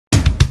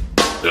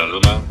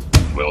Gentlemen,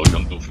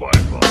 welcome to Fight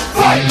Club.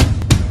 Fight!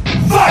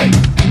 Fight!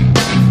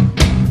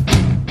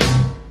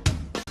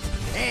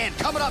 And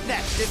coming up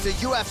next is the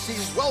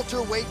UFC's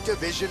welterweight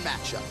division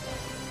matchup.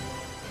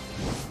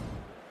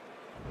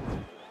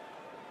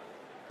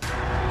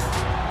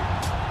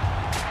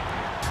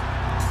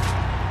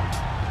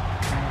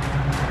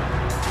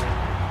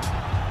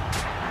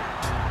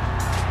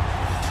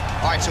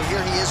 All right, so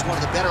here he is, one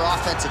of the better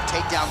offensive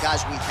takedown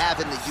guys we have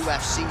in the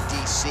UFC,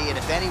 DC. And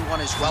if anyone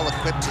is well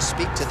equipped to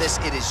speak to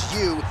this, it is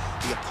you.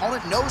 The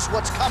opponent knows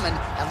what's coming.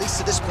 At least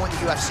to this point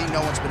in the UFC,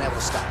 no one's been able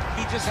to stop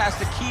him. He just has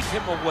to keep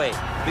him away,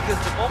 because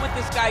the moment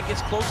this guy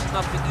gets close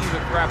enough to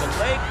either grab a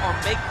leg or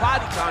make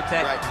body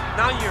contact,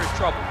 now you're in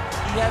trouble.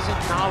 He has a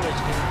knowledge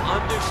and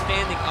an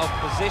understanding of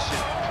position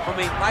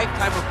from a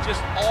lifetime of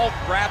just all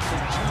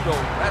grappling, judo,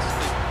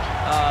 wrestling,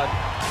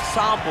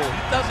 sambo.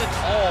 He does it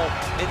all,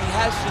 and he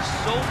has just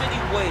so many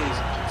ways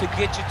to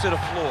get you to the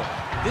floor.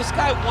 This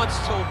guy once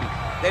told me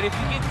that if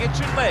you can get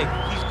your leg,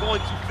 he's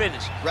going to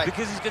finish.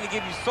 Because he's going to give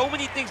you so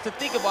many things to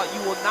think about,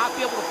 you will not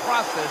be able to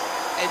process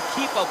and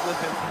keep up with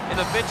him, and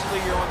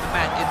eventually you're on the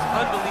mat. It's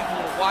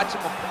unbelievable to watch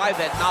him apply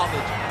that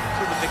knowledge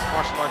to the mixed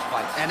martial arts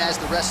fight. And as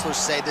the wrestlers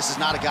say, this is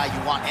not a guy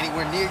you want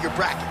anywhere near your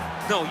bracket.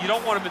 No, you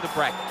don't want him in the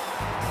bracket.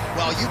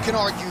 Well, you can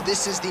argue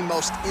this is the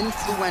most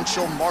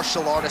influential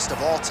martial artist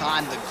of all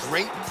time, the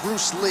great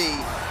Bruce Lee,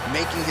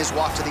 making his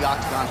walk to the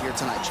octagon here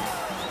tonight, Jim.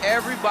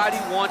 Everybody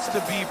wants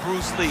to be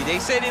Bruce Lee. They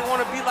say they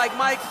want to be like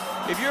Mike.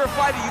 If you're a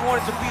fighter, you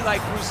want it to be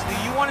like Bruce Lee.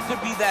 You want it to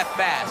be that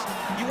fast.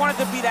 You want it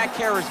to be that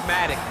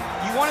charismatic.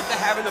 You want it to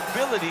have an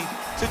ability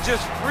to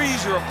just freeze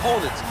your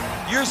opponents.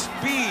 Your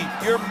speed,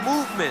 your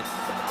movement,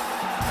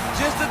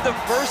 just the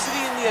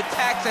diversity in the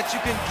attacks that you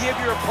can give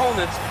your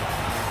opponents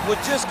would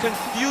just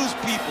confuse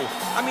people.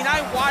 I mean,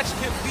 I watched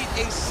him beat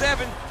a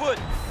 7-foot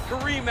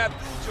Kareem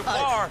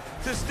Abdul-Jabbar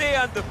to stay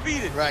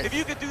undefeated. If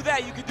you could do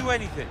that, you could do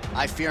anything.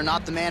 I fear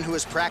not the man who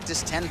has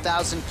practiced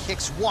 10,000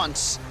 kicks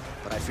once,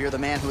 but I fear the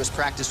man who has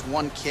practiced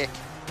one kick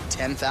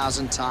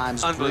 10,000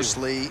 times. Bruce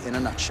Lee in a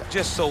nutshell.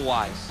 Just so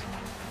wise.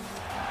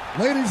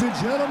 Ladies and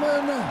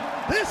gentlemen,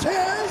 this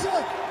is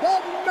the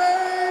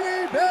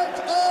main event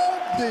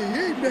of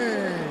the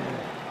evening.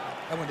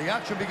 And when the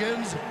action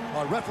begins,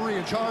 our referee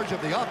in charge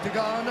of the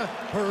Octagon,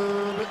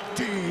 Herb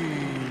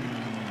Dean.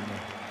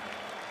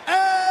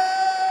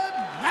 And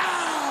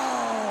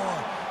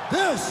now,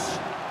 this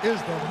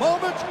is the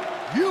moment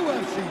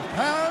UFC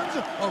fans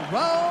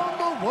around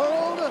the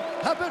world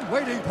have been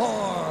waiting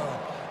for.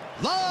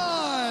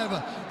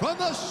 Live from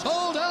the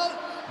sold-out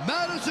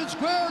Madison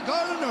Square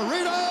Garden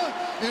Arena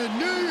in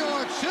New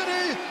York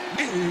City,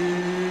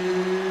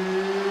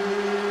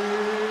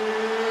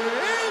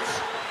 it's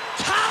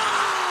time!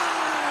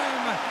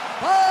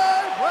 5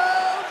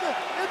 rounds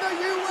in the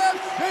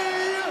UFC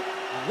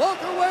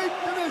welterweight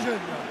division.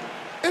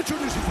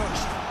 Introducing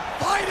first,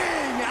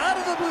 fighting out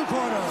of the blue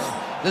corner.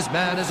 This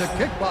man is a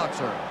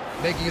kickboxer,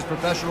 making his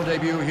professional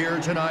debut here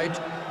tonight.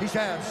 He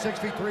stands 6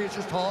 feet 3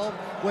 inches tall,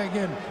 weighing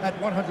in at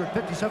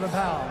 157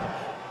 pounds.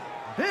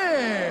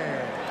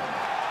 Big!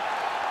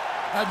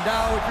 And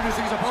now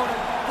introducing his opponent,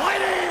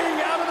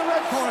 fighting out of the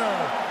red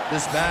corner.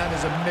 This man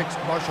is a mixed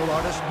martial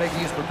artist, making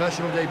his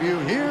professional debut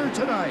here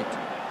tonight.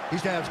 He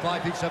stands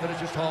 5 feet 7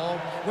 inches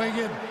tall, weighing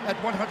in at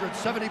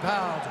 170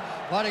 pounds.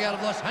 Fighting out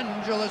of Los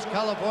Angeles,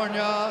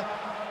 California,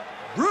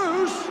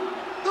 Bruce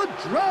the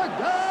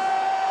Dragon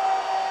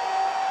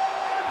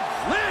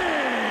Lee!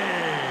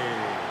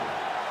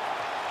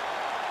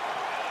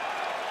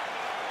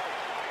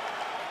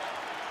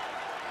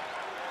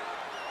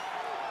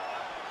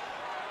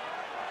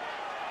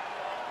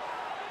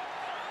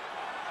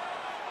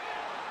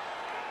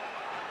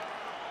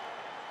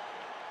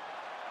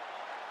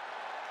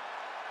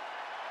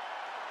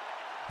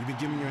 You've been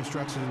given your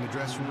instructions in the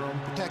dressing room.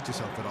 Protect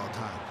yourself at all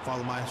times.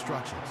 Follow my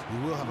instructions. We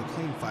will have a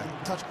clean fight.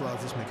 Touch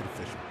gloves, let's make it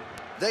official.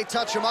 They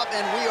touch him up,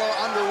 and we are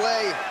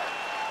underway.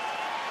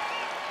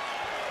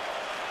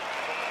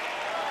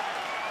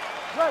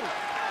 Ready.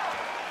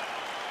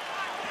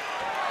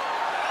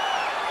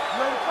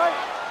 Ready to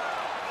fight?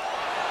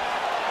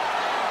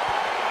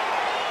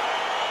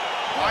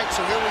 All right,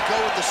 so here we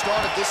go with the start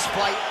of this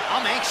fight.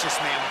 I'm anxious,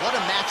 man. What a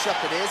matchup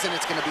it is, and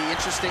it's going to be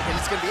interesting. And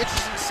it's going to be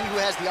interesting to see who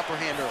has the upper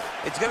hand early.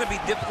 It's going to be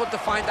difficult to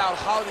find out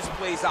how this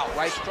plays out,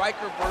 right?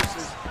 Striker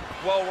versus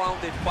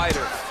well-rounded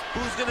fighter.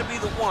 Who's going to be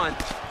the one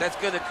that's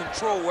going to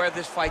control where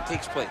this fight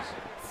takes place?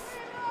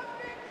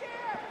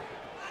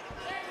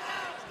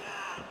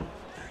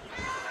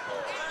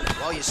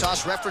 Well, you saw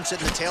us reference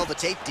it in the tail of the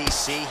tape,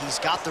 DC. He's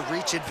got the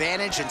reach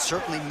advantage and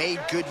certainly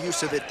made good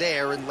use of it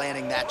there in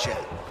landing that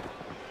jab.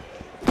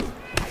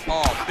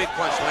 Oh, big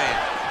punch land.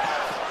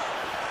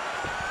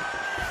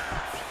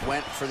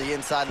 Went for the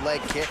inside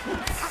leg kick.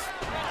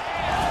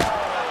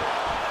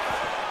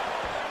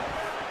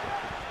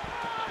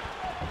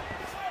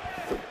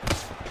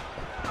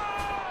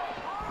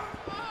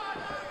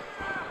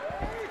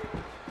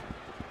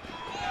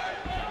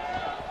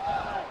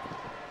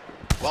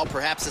 Well,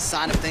 perhaps a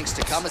sign of things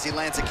to come as he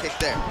lands a kick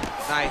there.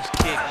 Nice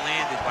kick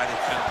landed by the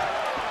gentleman.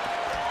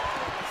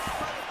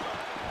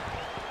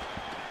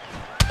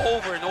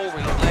 over and over,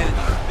 he's landing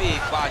these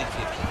big body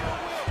kicks.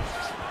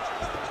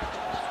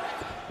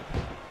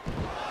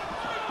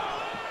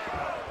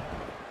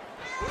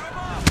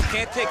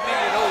 Can't take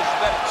many of those, you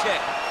better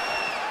check.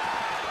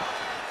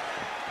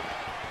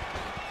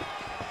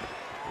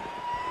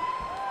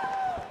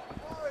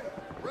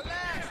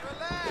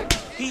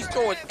 He's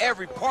throwing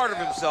every part of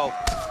himself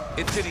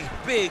into these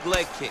big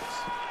leg kicks.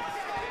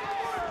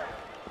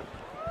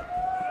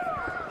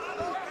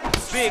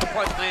 Big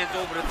punch lands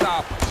over the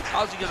top.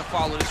 How's he gonna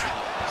follow this one?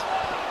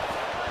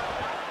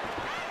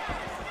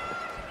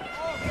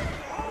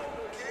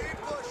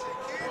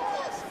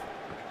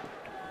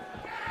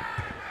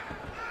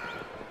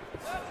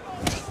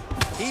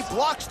 He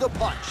blocks the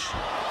punch.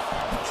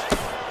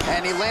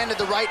 And he landed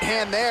the right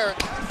hand there.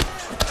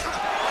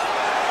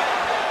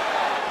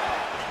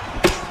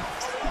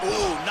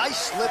 Ooh, nice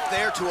slip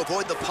there to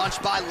avoid the punch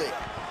by Lee.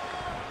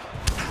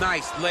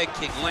 Nice leg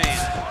kick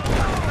land.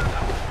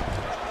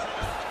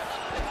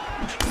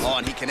 Oh,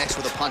 and he connects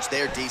with a punch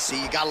there, DC.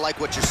 You gotta like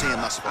what you're seeing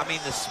thus far. I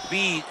mean, the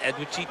speed at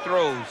which he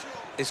throws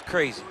is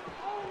crazy.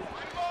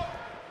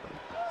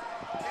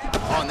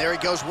 Oh, and there he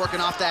goes, working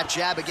off that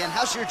jab again.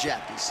 How's your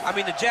jab, DC? I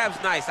mean, the jab's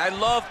nice. I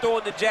love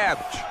throwing the jab,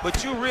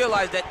 but you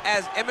realize that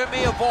as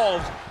MMA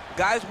evolves,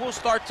 guys will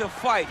start to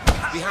fight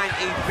behind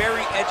a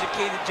very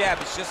educated jab.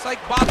 It's just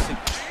like boxing.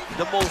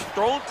 The most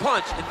thrown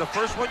punch, and the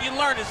first one you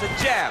learn is a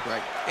jab.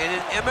 Right. And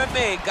in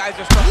MMA, guys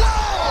are starting.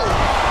 Whoa!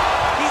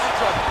 He's in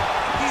trouble.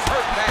 He's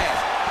hurt bad.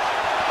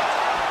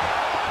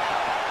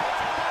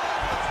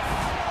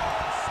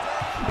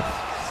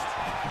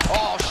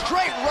 Oh,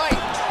 straight right.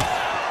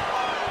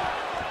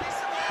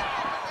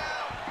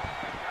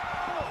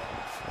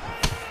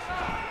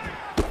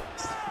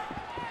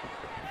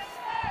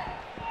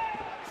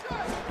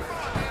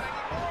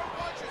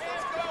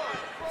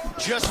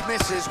 Just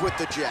misses with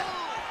the jab.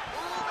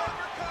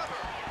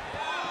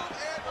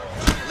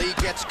 Lee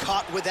gets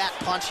caught with that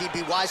punch. He'd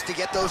be wise to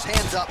get those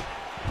hands up.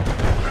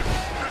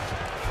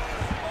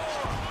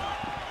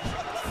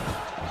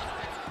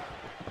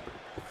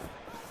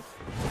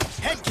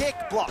 Head kick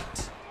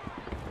blocked.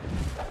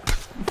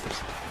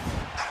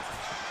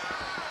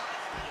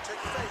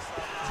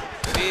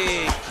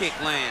 Big kick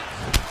lands.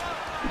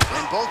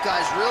 And both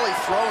guys really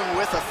throwing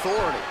with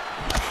authority.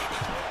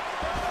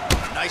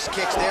 Nice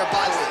kicks there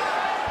by Lee.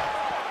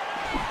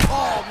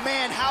 Oh,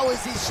 man, how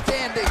is he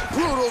standing?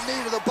 Brutal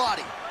knee to the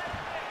body.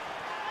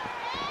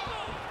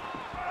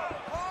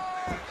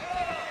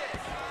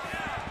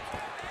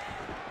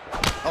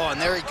 Oh, and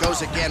there he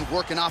goes again,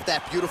 working off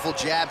that beautiful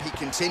jab. He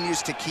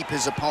continues to keep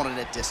his opponent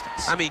at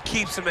distance. I mean,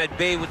 keeps him at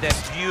bay with that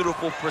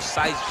beautiful,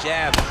 precise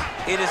jab.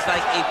 It is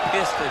like a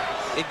piston.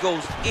 It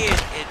goes in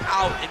and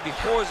out, and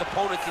before his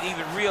opponent can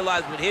even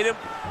realize what hit him,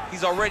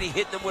 he's already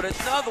hitting him with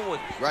another one.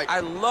 Right. I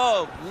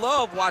love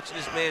watching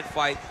this man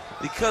fight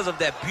because of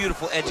that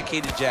beautiful,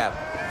 educated jab.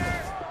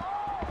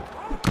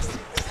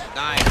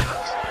 Nice.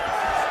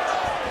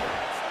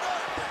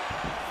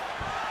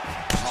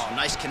 Oh,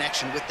 nice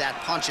connection with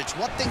that punch. It's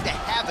one thing to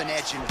have an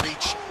edge and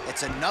reach.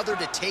 It's another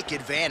to take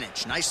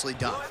advantage. Nicely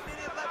done.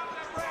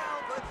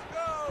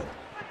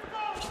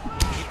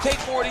 You take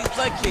more of these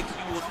leg kicks,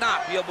 you will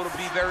not be able to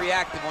be very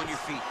active on your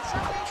feet.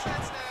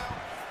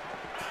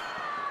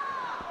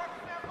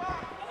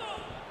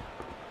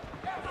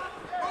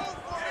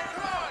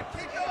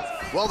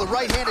 Well, the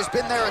right hand has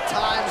been there at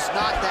times,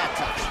 not that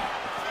time.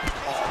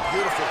 Oh,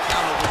 beautiful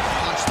counter with the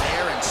punch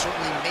there, and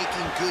certainly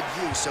making good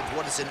use of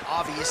what is an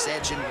obvious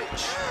edge and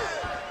reach.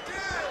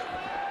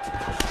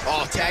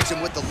 Oh, tags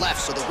him with the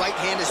left, so the right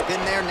hand has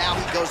been there, now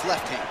he goes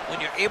left hand. When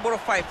you're able to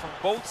fight from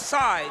both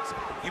sides,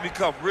 you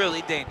become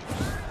really dangerous.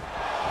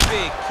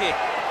 Big kick.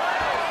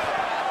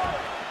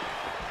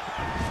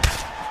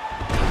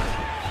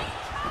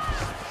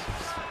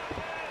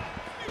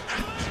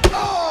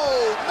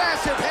 Oh,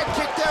 massive head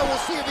kick there. We'll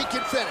see if he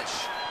can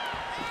finish.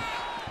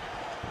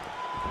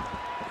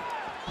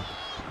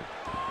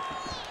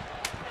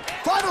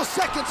 Final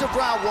seconds of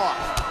round one.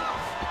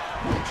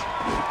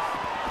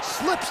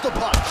 Slips the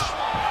punch.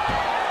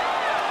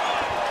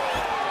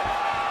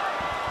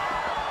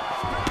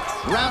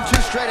 Round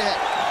two straight ahead.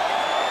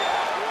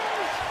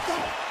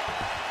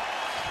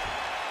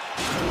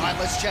 All right,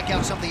 let's check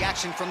out some of the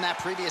action from that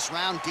previous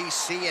round,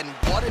 DC, and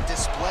what a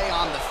display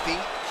on the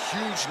feet.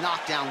 Huge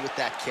knockdown with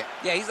that kick.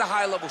 Yeah, he's a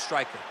high-level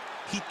striker.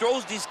 He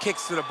throws these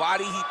kicks to the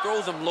body, he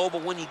throws them low,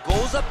 but when he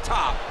goes up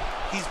top,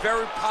 he's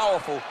very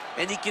powerful,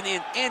 and he can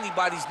end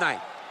anybody's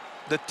night.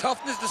 The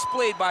toughness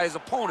displayed by his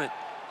opponent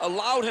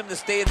allowed him to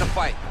stay in the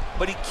fight,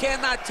 but he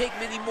cannot take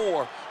many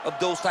more of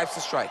those types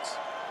of strikes.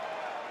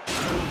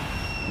 Deep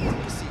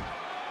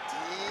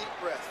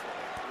breath.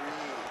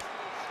 Breathe.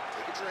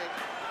 Take a drink.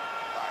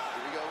 All right,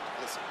 here we go.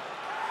 Listen,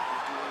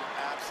 you're doing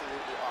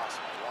absolutely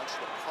awesome. I want you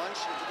to punch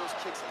into those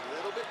kicks a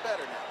little bit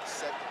better now.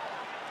 Set the point.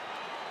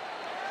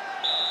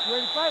 You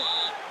ready to fight?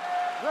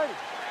 Ready.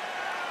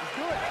 Let's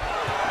do it.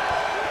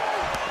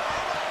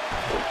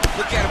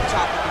 Look at him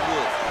chopping the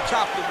wood.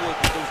 Chop the wood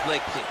with those leg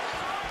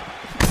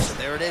kicks. So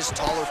there it is,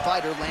 taller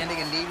fighter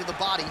landing a knee to the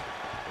body.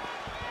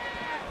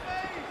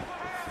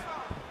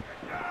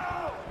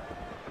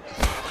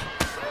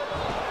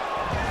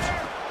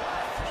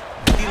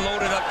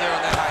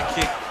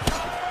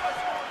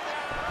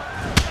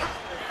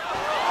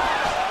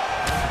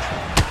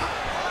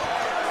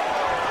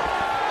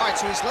 right,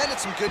 so he's landed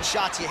some good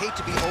shots. You hate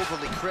to be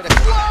overly critical.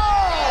 Whoa!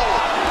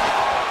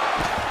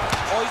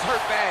 Oh, he's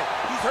hurt bad.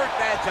 He's hurt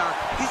bad, John.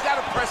 He's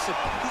got to press him.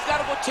 He's got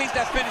to go chase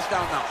that finish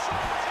down now.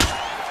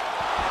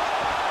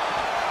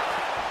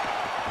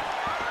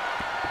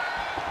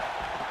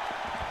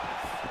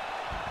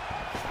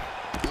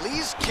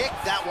 Lee's kick,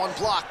 that one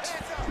blocked.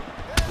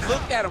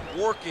 Look at him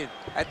working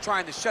at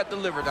trying to shut the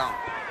liver down.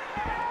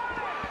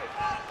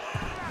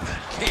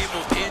 Game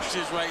of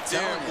inches right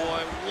there,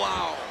 boy.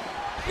 Wow.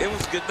 It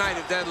was good night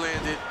if that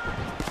landed.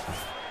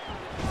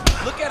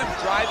 Look at him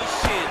drive his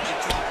shin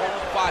into the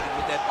opponent's body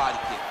with that body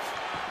kick.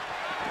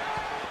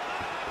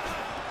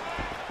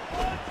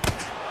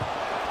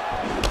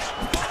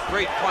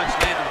 Great punch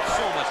landed with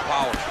so much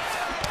power.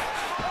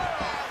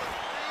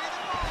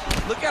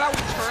 Look at how he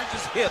turns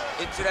his hip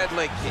into that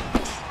leg kick.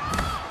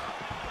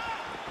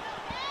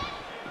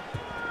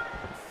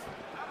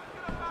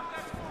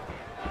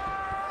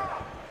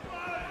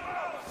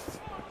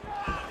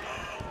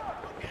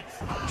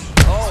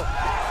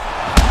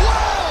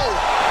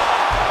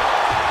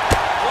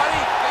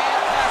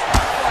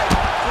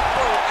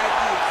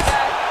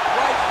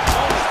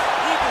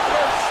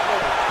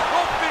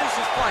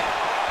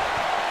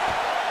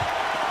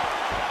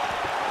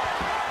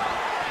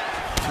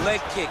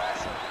 Leg kick.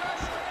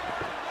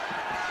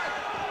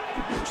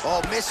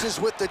 Oh, misses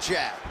with the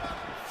jab.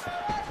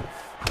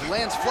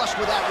 Lands flush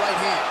with that right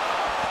hand.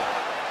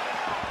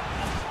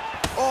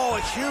 Oh,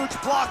 a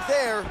huge block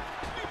there.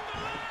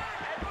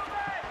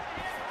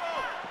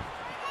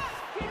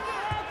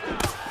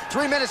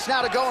 Three minutes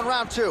now to go in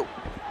round two.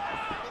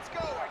 Let's go.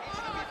 I need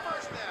you to be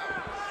first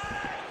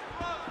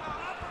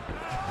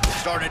now.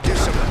 Starting to do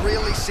some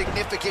really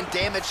significant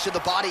damage to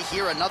the body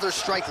here. Another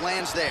strike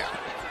lands there.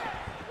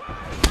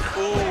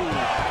 Ooh,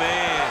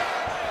 man.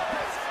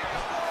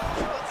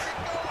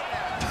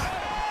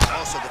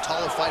 Also, the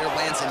taller fighter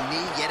lands a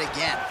knee yet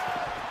again.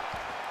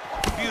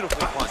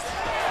 Beautiful punch.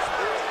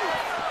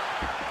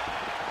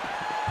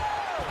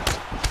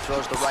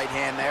 Throws the right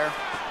hand there.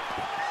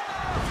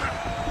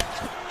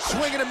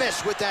 Swing and a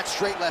miss with that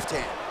straight left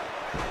hand.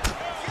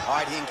 All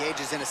right, he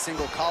engages in a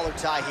single collar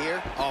tie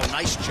here. Oh,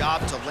 nice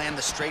job to land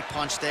the straight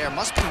punch there.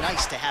 Must be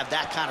nice to have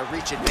that kind of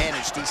reach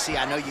advantage, DC.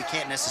 I know you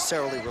can't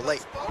necessarily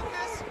relate.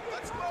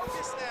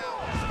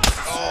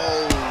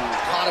 Oh,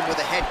 caught him with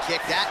a head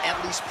kick. That at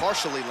least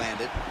partially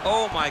landed.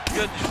 Oh my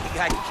goodness, he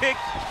got kicked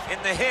in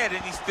the head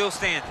and he's still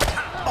standing.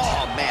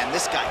 Oh man,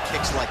 this guy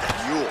kicks like a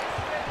mule.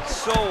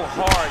 So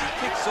hard, he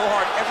kicks so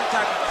hard every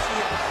time you see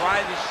him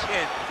drive his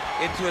shin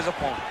into his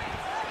opponent.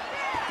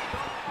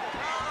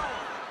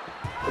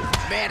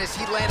 Man, as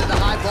he landed a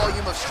high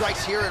volume of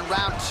strikes here in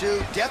round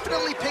two,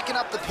 definitely picking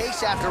up the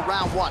pace after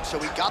round one. So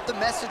he got the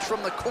message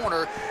from the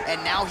corner,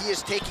 and now he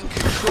is taking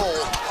control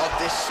of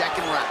this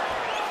second round.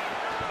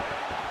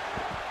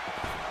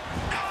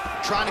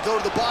 Trying to go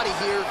to the body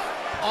here,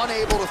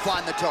 unable to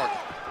find the target.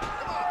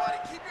 Come on, buddy.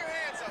 Keep your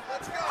hands up.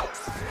 Let's go.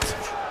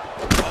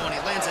 Oh, and he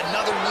lands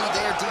another knee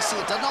there, DC.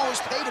 It doesn't always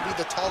pay to be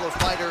the taller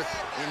fighter.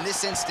 In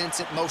this instance,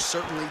 it most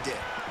certainly did.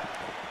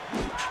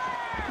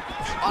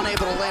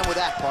 Unable to land with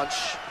that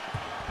punch.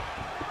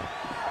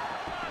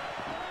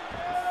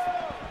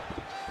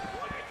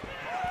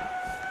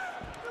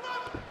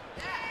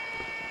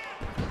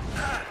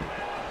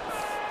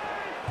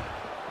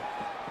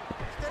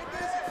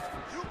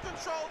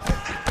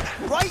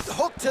 Right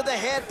hook to the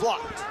head,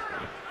 blocked.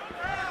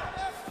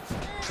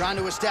 Trying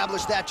to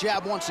establish that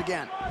jab once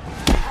again.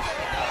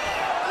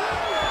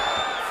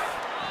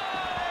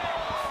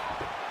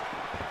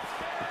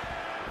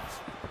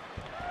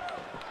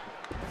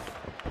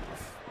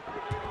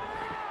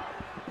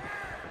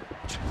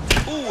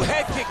 Ooh,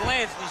 head kick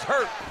lands and he's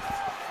hurt.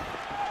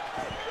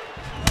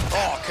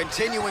 Oh,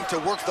 continuing to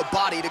work the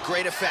body to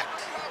great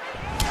effect.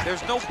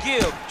 There's no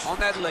give on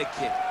that leg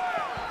kick.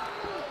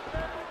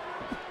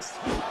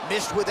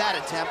 Missed with that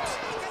attempt.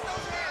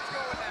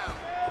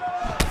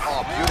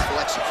 Oh, beautiful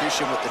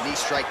execution with the knee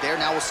strike there.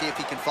 Now we'll see if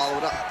he can follow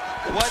it up.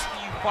 What do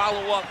you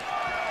follow up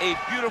a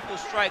beautiful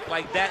strike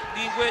like that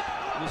knee with?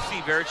 We'll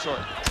see very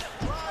shortly.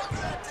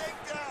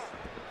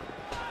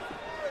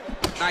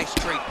 Nice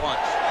straight punch.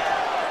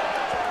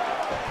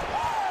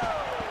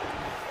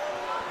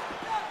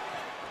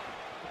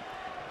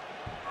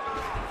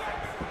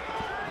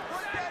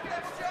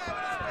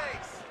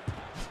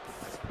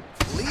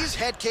 Lee's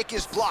head kick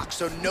is blocked,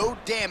 so no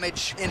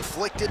damage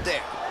inflicted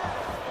there.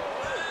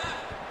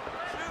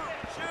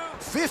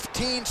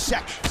 15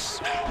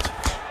 seconds.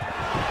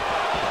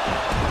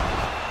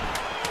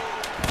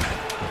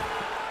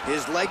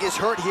 His leg is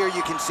hurt here.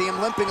 You can see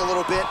him limping a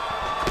little bit.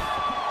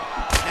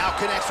 Now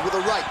connects with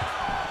a right.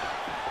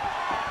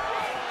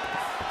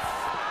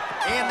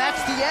 And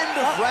that's the end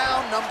of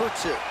round number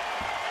two.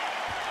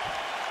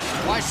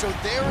 Why, so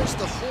there is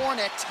the horn.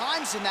 At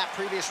times in that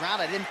previous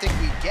round, I didn't think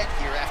we'd get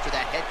here after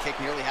that head kick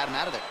nearly had him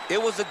out of there.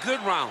 It was a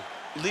good round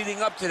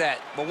leading up to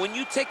that. But when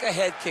you take a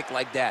head kick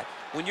like that,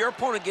 when your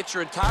opponent gets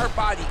your entire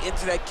body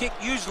into that kick,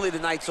 usually the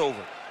night's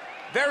over.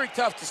 Very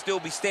tough to still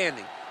be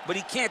standing, but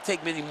he can't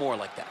take many more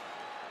like that.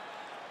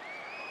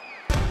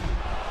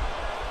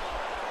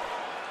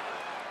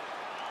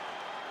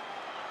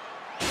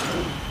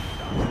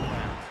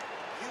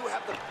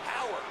 have the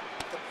power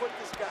to put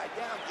this guy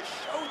down. You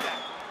show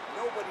that.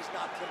 Nobody's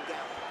knocked him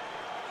down.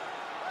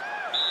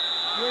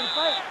 You ready to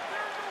fight?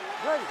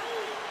 Ready.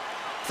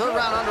 Third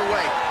round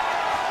underway.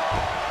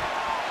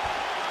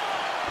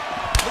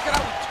 Look at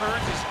how he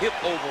turns his hip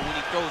over when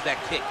he throws that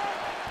kick.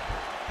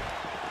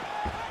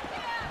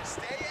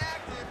 Stay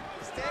active.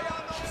 Stay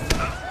on those.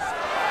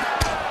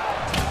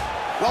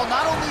 Well,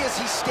 not only has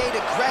he stayed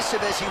aggressive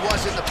as he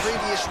was in the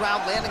previous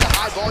round, landing a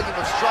high volume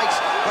of strikes,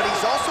 but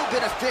he's also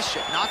been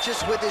efficient, not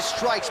just with his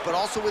strikes, but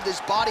also with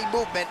his body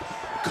movement.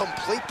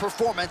 Complete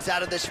performance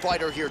out of this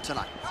fighter here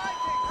tonight.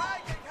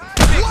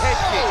 Big head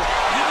kick.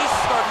 He needs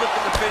to start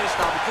looking to finish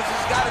now because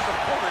he's got his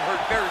opponent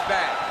hurt very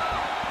bad.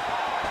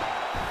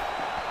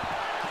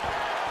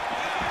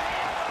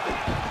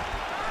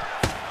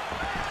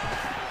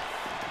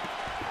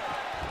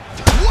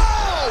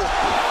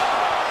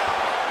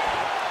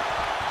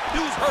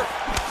 Hurt.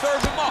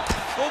 Serve him up.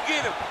 Go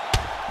get him.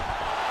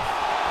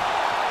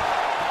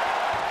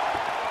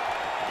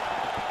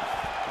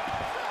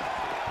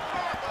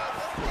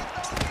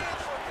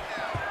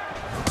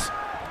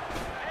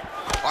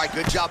 All right,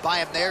 good job by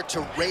him there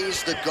to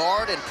raise the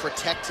guard and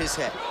protect his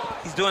head.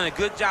 He's doing a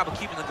good job of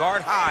keeping the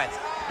guard high,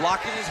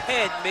 blocking his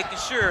head, making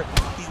sure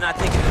he's not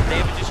taking the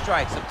damaging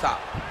strikes up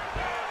top.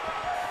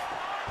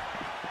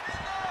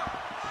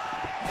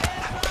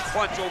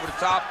 Punch over the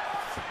top.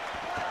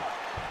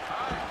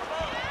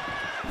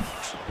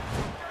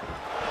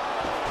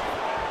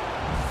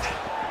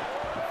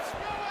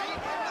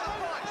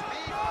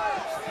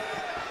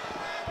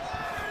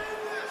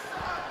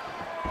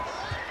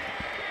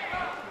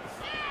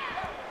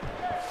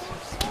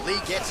 Lee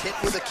gets hit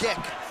with a kick.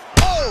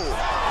 Oh!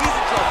 He's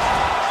in trouble.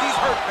 He's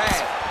hurt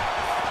bad.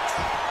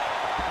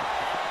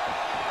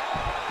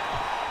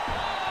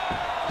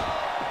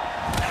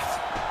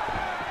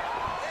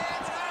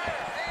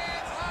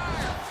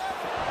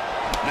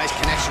 Nice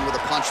connection with a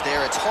punch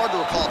there. It's hard to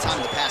recall a time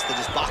in the past that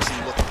his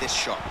boxing looked this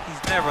sharp.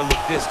 He's never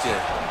looked this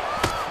good.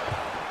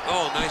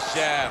 Oh, nice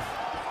jab.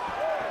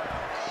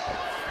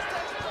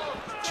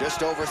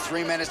 Just over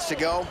 3 minutes to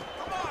go.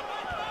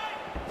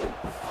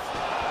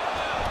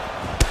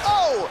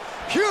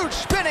 Huge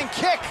spinning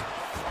kick.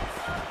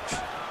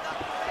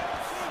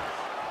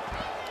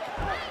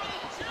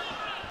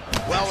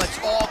 Well, it's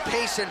all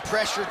pace and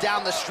pressure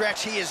down the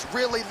stretch. He is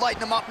really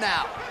lighting him up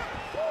now.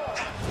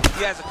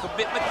 He has a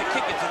commitment to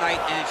kicking tonight,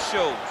 and it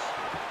shows.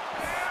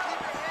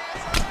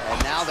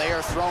 And now they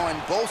are throwing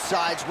both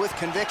sides with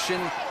conviction.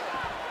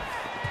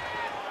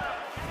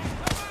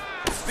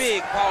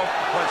 Big,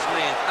 powerful punch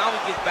lands. Now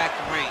he gets back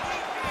to range.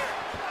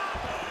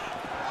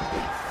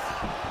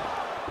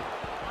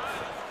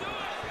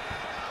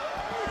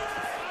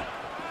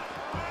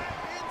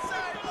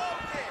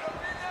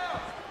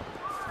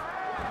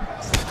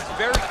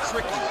 Very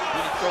tricky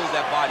when he throws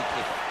that body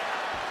kick.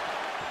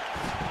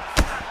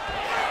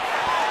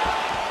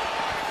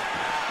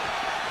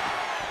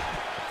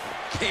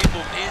 Came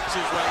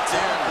inches right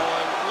there,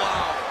 boy.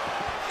 Wow.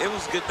 It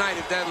was a good night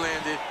if that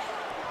landed.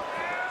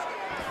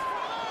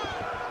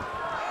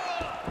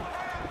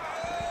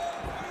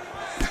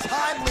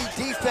 Timely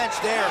defense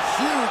there.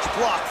 Huge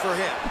block for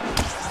him.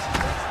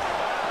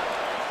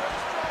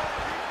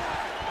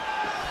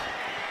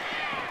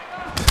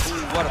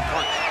 Ooh, what a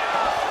punch.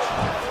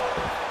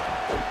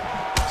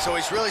 So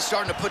he's really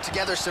starting to put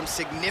together some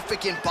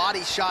significant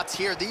body shots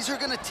here. These are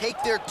going to take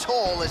their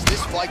toll as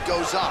this fight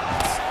goes on.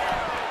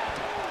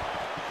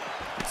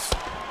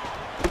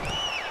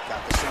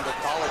 Got the single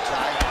collar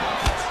tie.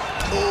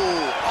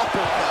 Ooh,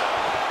 uppercut.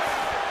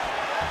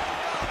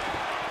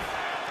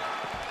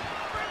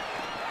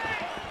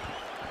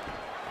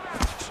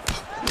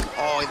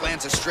 Oh, he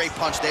lands a straight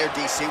punch there,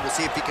 DC. We'll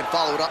see if he can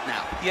follow it up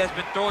now. He has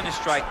been throwing his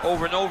strike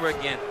over and over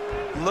again.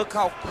 Look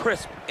how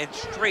crisp and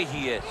straight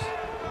he is.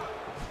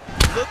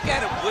 Look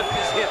at him whip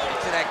his hip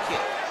into that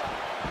kick.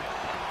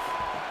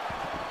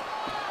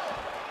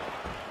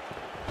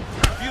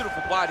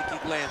 Beautiful body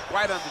kick lands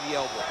right under the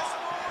elbow.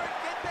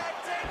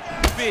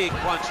 Big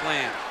punch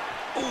lands.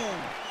 Ooh.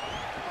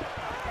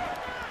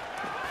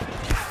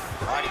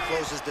 All right, he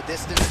closes the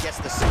distance, gets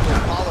the single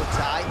collar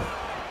tie.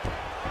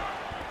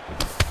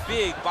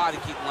 Big body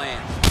kick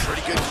lands.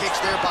 Pretty good kicks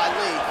there by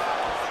Lee.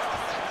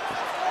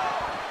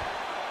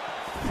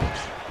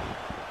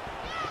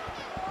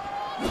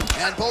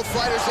 And both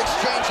fighters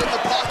exchange in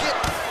the pocket.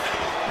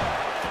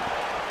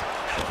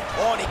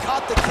 Oh, and he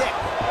caught the kick.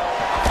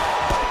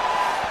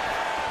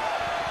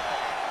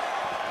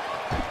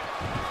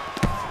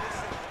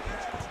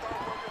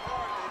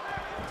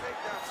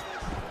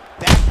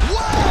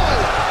 Whoa!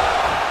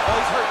 Oh,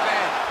 he's hurt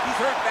bad. He's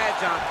hurt bad,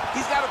 John.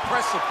 He's got to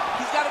press him.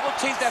 He's got to go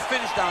chase that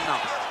finish down now.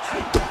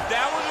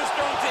 That one was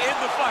thrown to end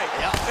the fight.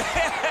 Yeah.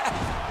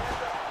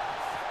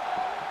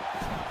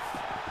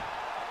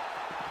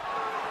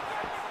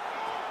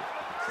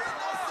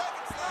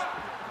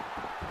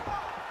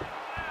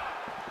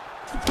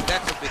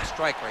 That's a big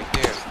strike right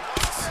there.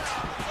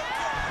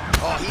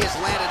 Oh, he has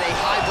landed a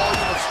high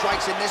volume of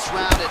strikes in this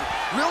round and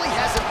really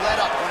hasn't let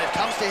up when it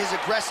comes to his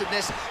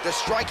aggressiveness. The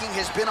striking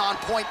has been on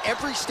point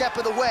every step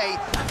of the way.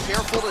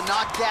 Careful to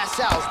not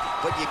gas out,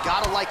 but you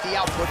gotta like the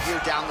output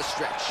here down the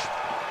stretch.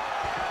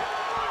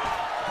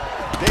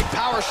 Big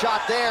power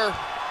shot there.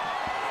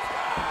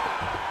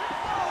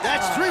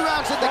 That's 3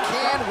 rounds in the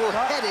can. We're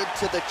headed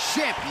to the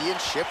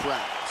championship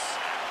rounds.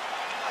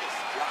 Nice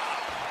job.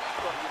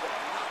 Look, you're going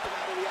to knock him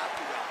out of the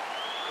octagon.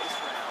 This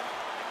round,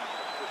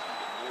 push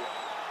even more.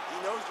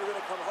 He knows you're going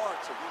to come hard,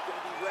 so he's going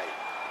to be ready.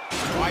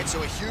 All right,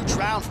 so a huge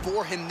round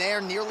for him there.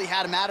 Nearly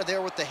had him out of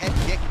there with the head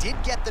kick.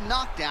 Did get the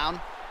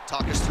knockdown.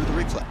 Talk us through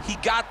the replay. He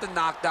got the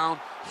knockdown.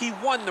 He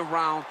won the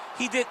round.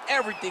 He did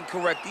everything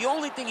correct. The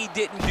only thing he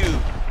didn't do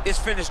is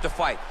finish the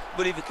fight.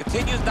 But if he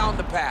continues down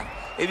the path,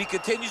 if he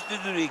continues to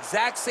do the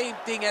exact same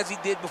thing as he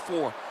did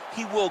before,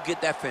 he will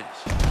get that finish.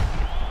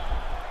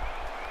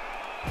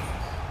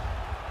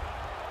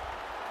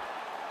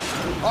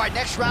 All right,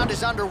 next round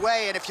is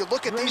underway, and if you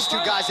look at these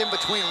two guys in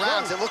between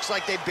rounds, it looks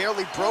like they've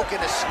barely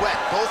broken a sweat.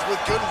 Both with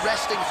good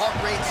resting heart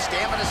rate,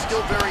 stamina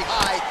still very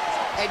high,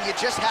 and you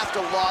just have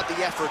to laud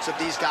the efforts of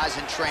these guys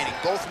in training.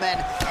 Both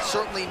men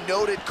certainly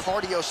noted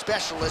cardio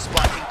specialists,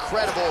 but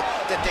incredible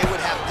that they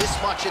would have this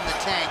much in the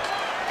tank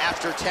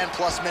after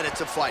 10-plus minutes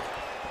of fighting.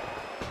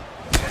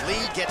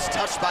 Lee gets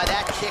touched by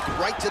that kick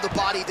right to the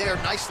body there.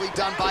 Nicely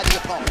done by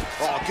the opponent.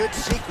 Oh, good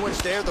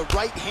sequence there. The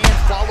right hand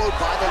followed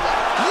by the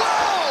left.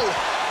 Whoa!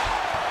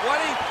 What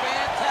a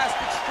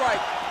fantastic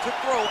strike to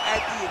throw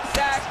at the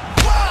exact...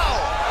 Wow!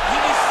 He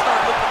needs to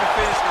start looking to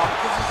finish now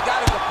because he's got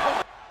his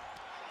opponent.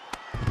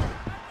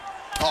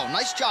 Oh,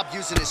 nice job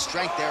using his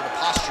strength there to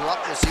posture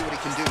up. We'll see what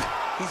he can do.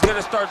 He's going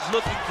to start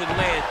looking to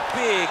land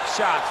big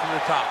shots from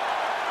the top.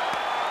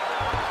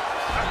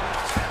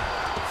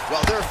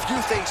 Well, there are few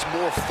things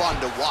more fun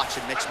to watch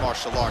in mixed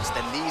martial arts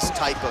than these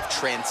type of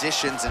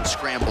transitions and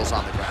scrambles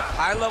on the ground.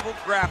 High-level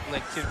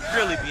grappling can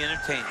really be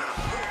entertaining.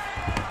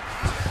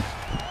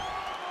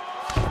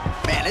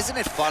 Man, isn't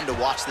it fun to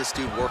watch this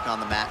dude work on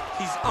the mat?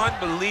 He's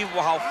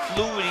unbelievable how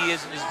fluid he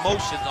is in his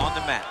motions on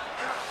the mat.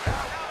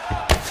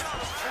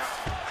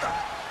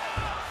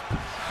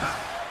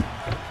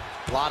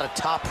 A lot of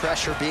top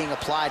pressure being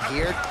applied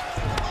here.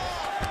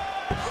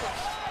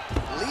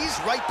 Lee's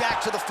right back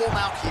to the full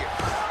mount here.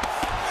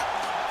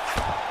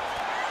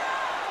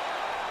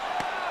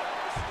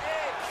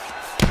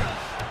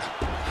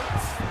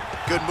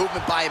 Good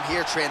movement by him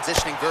here,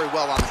 transitioning very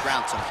well on the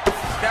ground tonight.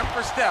 Step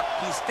for step,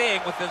 he's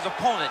staying with his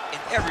opponent in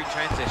every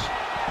transition.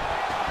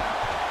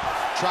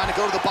 Trying to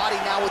go to the body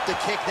now with the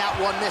kick. That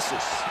one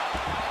misses.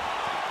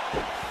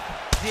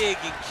 Dig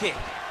and kick.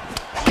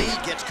 Lee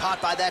gets caught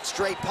by that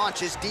straight punch.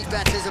 His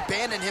defense has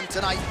abandoned him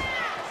tonight.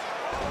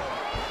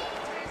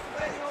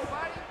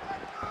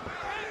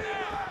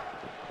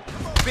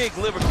 Big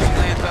liver kick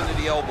lands under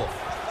the elbow.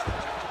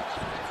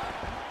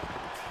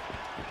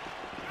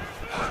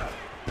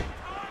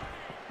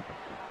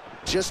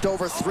 Just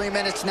over 3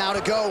 minutes now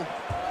to go.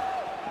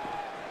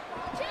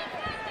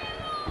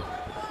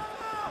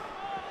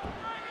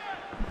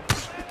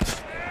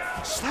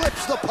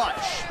 Slips the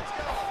punch.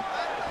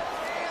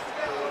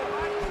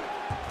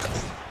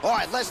 All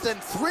right, less than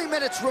 3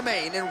 minutes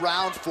remain in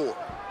round 4.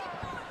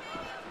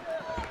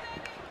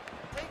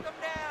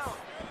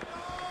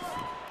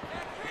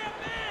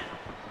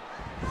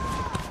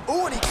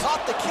 Ooh, and he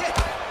caught the kick.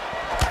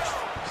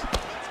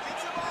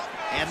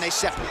 And they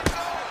separate.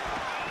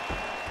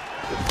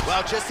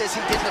 Well, just as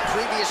he did in the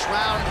previous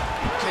round,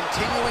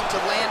 continuing to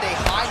land a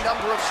high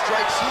number of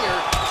strikes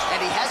here,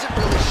 and he hasn't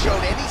really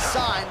showed any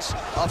signs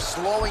of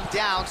slowing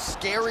down.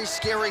 Scary,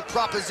 scary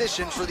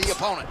proposition for the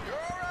opponent. You're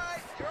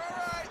all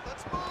right.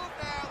 Let's move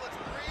now.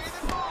 Let's breathe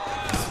and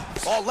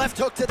move. Oh, left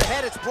hook to the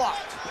head, it's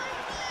blocked.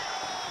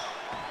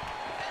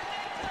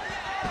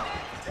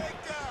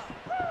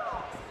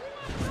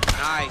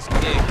 Nice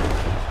kick.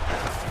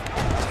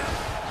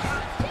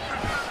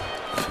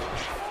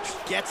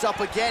 Gets up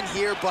again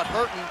here, but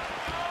hurting.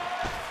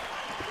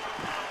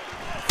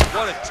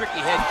 What a tricky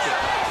head kick.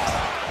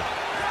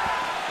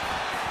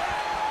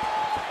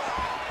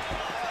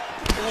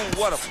 Ooh,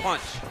 what a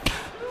punch.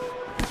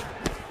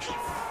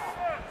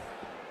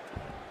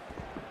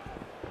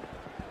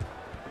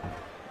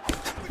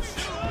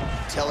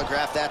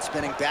 Telegraph that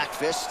spinning back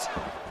fist.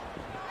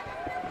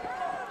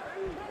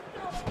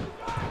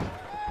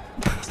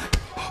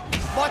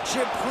 Much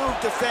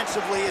improved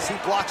defensively as he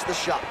blocks the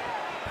shot.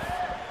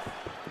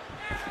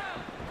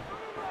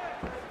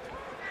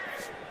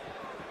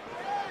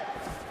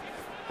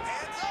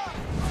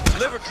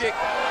 Liver kick.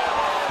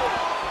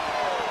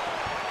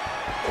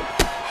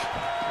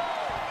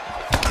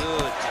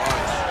 Good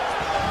punch.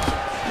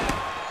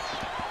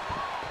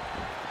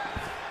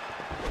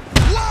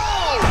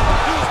 Whoa!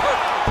 He's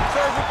hurt.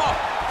 Serve him up.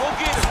 Go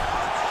get him.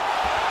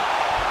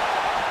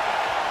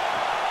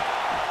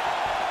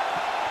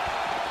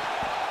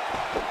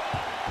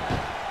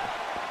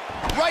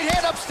 Right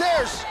hand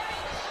upstairs.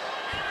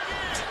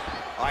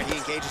 All right, he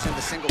engages in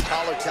the single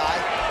collar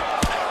tie.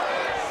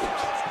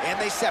 And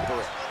they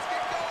separate.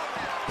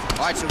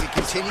 All right, so he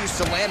continues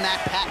to land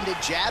that patented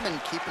jab and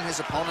keeping his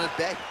opponent at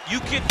bay.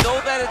 You can know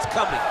that it's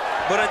coming,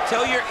 but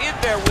until you're in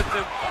there with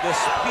the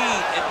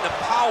speed and the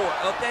power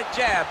of that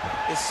jab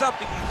is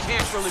something you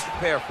can't really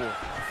prepare for.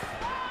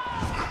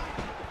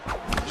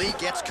 Lee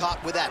gets caught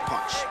with that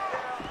punch.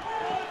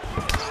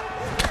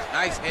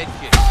 Nice head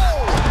kick.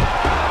 Oh!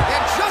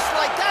 And just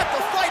like that,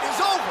 the fight is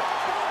over.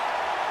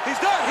 He's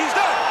done, he's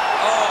done.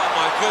 Oh,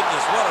 my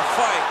goodness, what a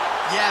fight.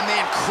 Yeah,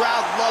 man,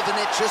 crowd loving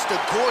it. Just a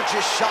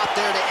gorgeous shot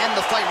there to end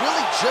the fight.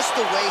 Really just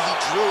the way he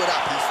drew it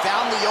up. He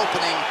found the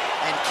opening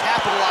and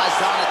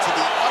capitalized on it to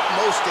the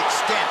utmost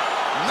extent.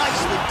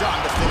 Nicely done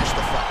to finish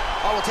the fight.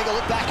 All right, we'll take a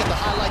look back at the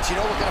highlights. You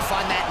know we're going to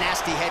find that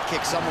nasty head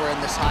kick somewhere in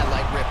this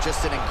highlight rip.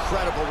 Just an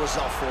incredible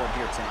result for him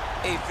here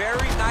tonight. A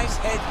very nice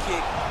head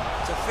kick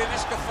to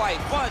finish the fight,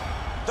 but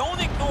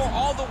don't ignore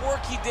all the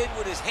work he did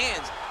with his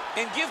hands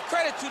and give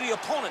credit to the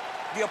opponent.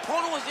 The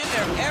opponent was in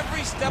there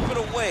every step of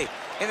the way.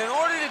 And in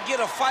order to get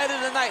a fight of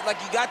the night like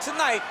you got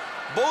tonight,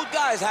 both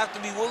guys have to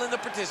be willing to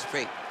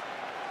participate.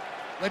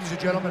 Ladies and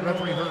gentlemen,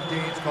 referee Herb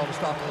Deans called a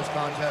stop to this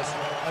contest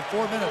at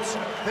 4 minutes,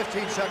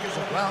 15 seconds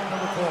of round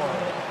number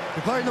 4.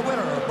 Declaring the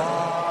winner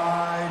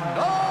by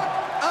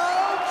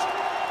knockout,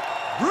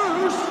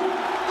 Bruce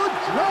the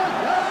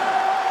Dragon Lee!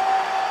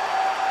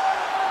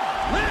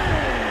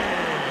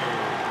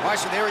 All right,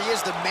 so there he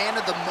is, the man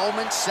of the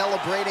moment,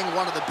 celebrating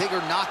one of the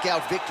bigger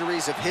knockout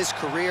victories of his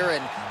career.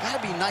 And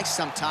gotta be nice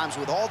sometimes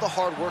with all the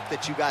hard work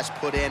that you guys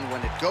put in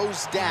when it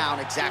goes down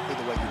exactly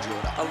the way you drew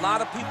it up. A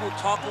lot of people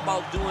talk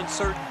about doing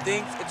certain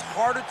things. It's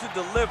harder to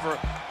deliver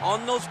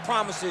on those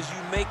promises you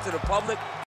make to the public.